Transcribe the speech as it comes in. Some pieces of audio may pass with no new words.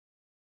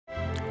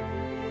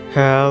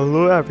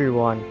Hello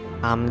everyone,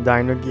 I'm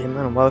Dino Game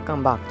and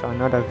welcome back to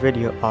another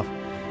video of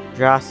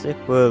Jurassic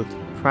World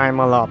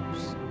Primal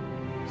Ops.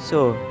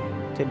 So,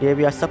 today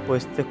we are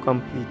supposed to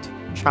complete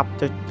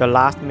the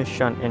last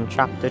mission in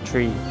chapter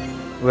 3,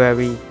 where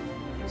we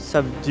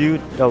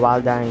subdued the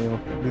wild dino.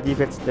 I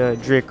believe it's the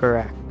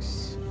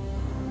Dracorex.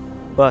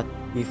 But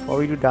before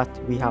we do that,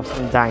 we have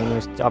some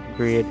dinos to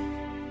upgrade.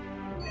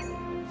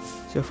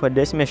 So for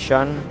this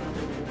mission,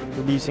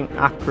 we'll be using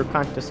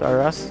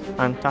Acrocanthosaurus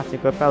and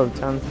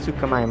Tachypelton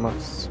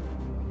Suchomimus.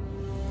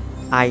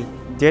 I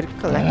did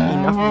collect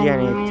enough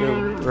DNA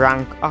to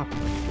rank up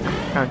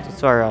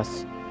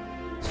Acrocanthosaurus,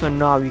 so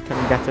now we can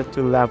get it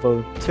to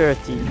level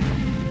 30.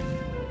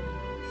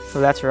 So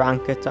let's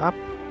rank it up.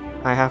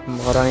 I have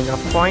more than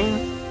enough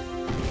coin.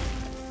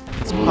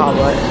 Its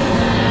power,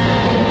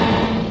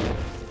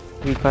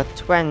 we got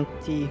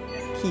 20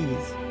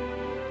 keys.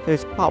 So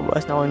its power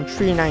is now on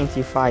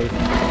 395,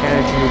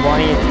 energy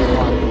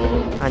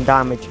 181, and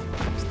damage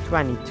is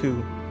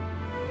 22.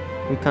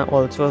 We can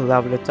also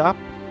level it up.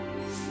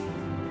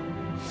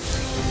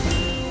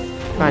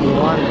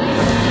 21,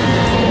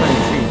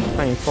 23,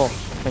 24,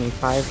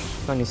 25,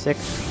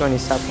 26,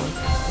 27.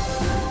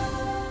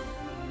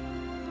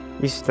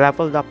 It's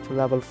leveled up to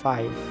level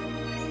 5.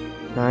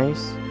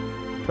 Nice.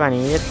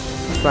 28,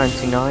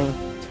 29,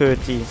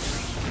 30.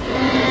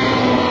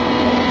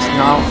 It's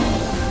now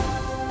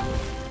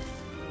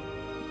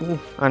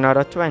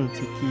another 20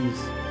 keys.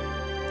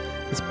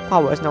 His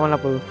power is now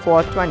level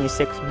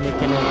 426,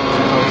 making it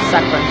our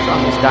second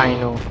strongest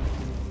dino.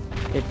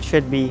 It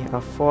should be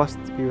a force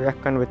to be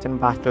reckoned with in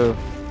battle.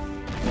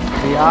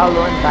 We are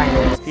low on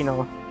dino XP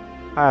now,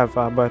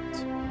 however, but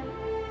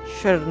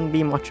shouldn't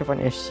be much of an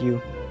issue.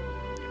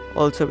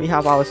 Also, we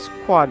have our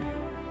squad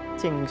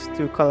things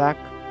to collect.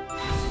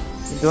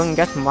 We don't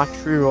get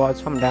much rewards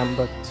from them,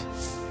 but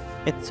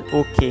it's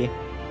okay.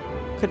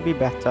 Could be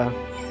better.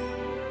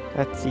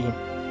 Let's see.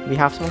 We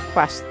have some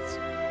quests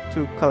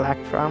to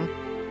collect from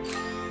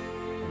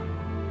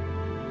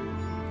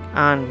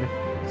and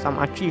some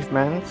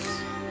achievements.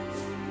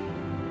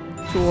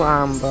 2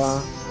 amber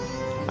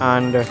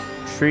and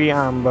 3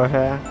 amber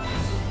here.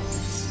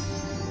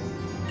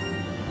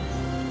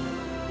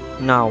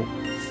 Now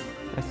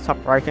let's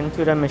hop right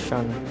into the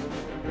mission.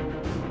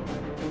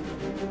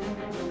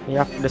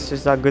 Yep, this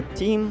is a good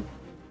team.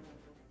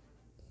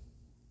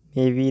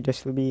 Maybe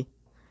this will be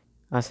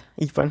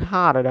even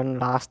harder than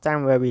last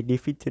time where we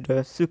defeated the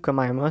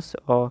Suchomimus,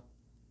 or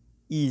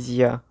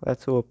easier,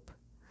 let's hope.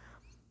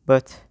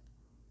 But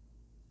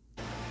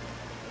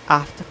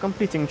after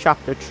completing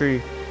chapter 3,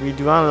 we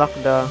do unlock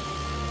the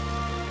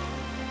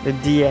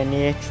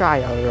DNA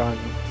trial runs.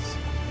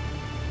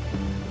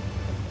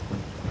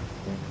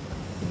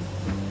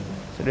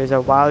 So there's a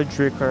wild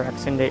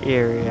Dracorex in the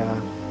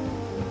area.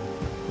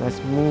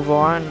 Let's move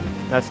on.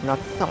 Let's not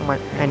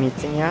summon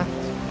anything yet.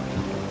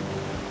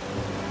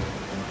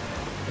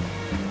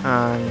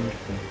 And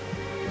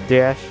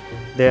there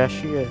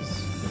she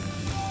is.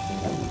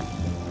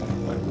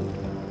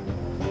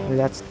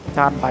 Let's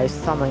start by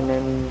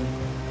summoning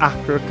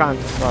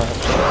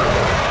Acrocanthosaurus,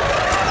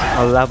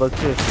 a level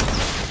 2.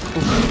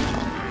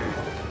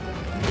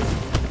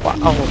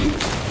 Wow,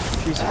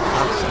 she's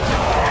fast,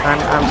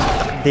 and I'm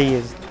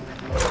dazed.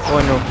 Oh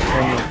no,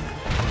 oh no.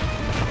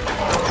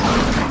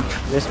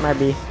 This might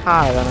be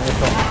harder than I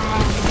thought.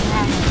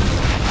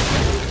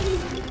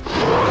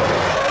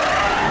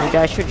 Maybe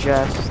I should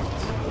just...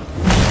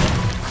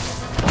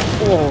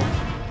 Oh!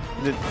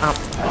 This is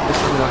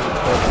not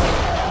good.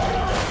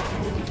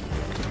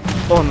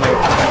 Oh my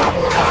god.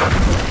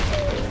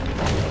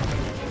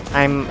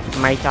 I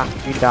might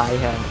actually die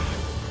here.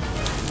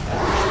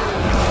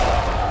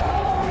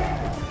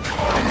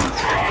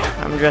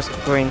 I'm just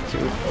going to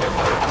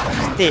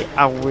stay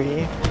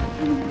away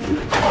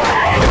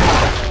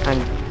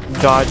and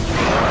dodge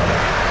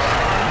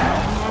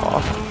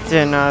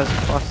often as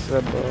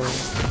possible.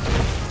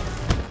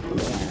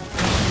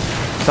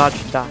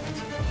 Dodge that.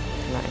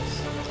 Nice.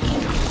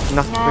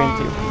 Not going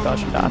to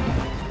dodge that.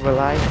 Will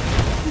I?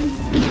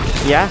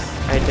 Yes,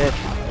 I did.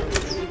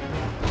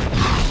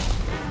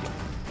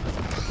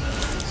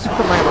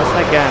 Suchomimus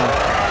again.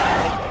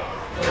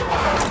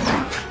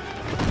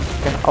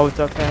 Get out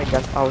of here,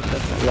 get out of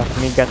here. Let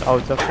me get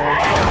out of here.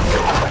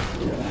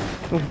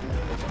 Ooh,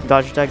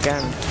 dodged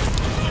again.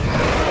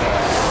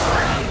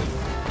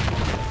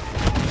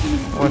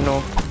 Oh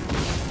no.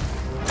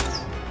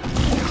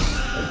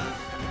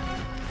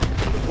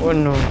 Oh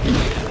no.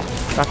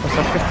 That was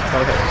a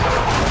critical hit.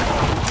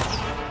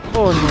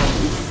 Oh no.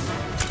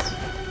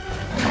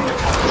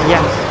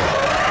 Yes.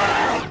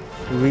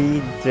 We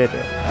did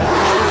it.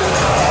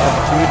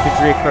 Subdued the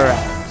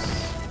Dracorex.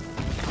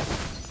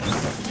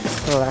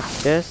 Collect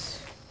this.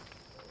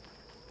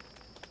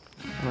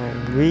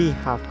 And we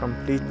have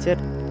completed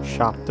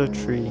chapter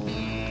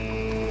 3.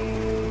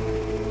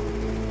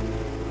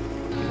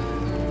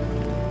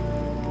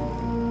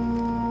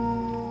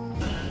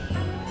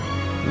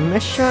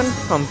 Mission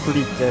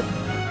completed.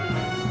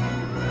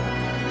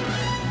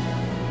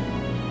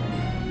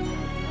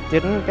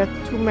 Didn't get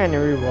too many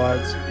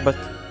rewards, but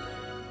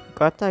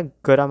got a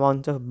good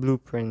amount of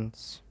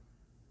blueprints.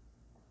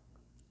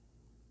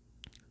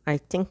 I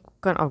think we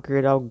can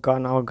upgrade our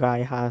gun our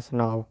guy has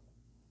now.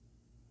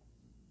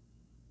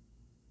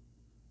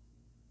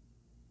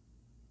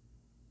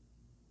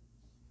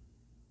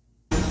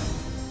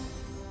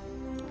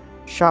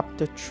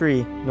 Chapter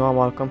 3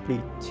 normal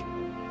complete.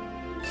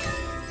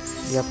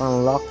 We have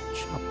unlocked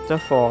chapter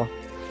 4.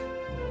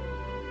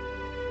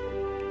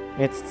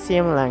 It's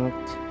same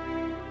length,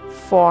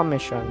 4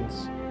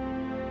 missions.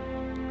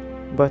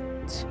 But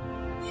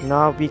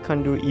now we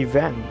can do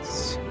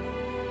events,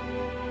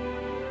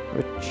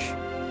 which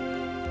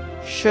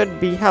should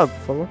be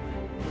helpful,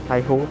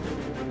 I hope.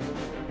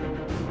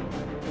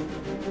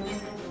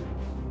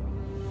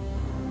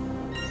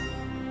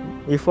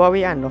 Before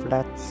we end off,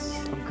 let's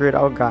upgrade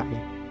our guy.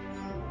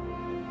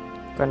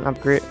 Can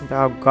upgrade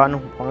our gun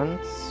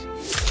once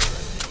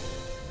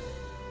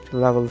to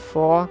level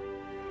 4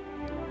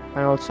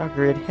 and also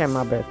upgrade him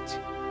a bit.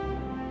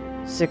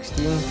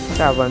 16,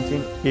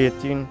 17,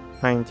 18,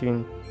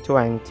 19,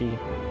 20.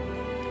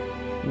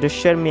 This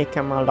should make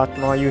him a lot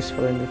more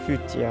useful in the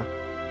future.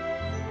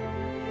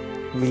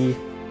 We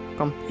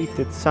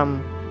completed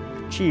some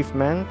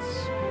achievements.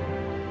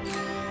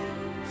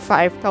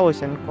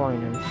 5,000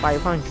 coin and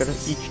 500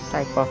 of each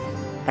type of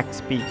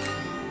XP,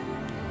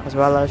 as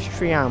well as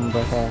 3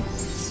 amber here.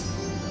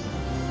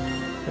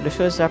 So this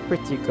was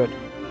pretty good.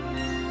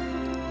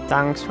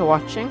 Thanks for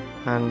watching,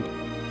 and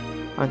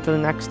until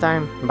next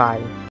time,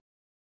 bye.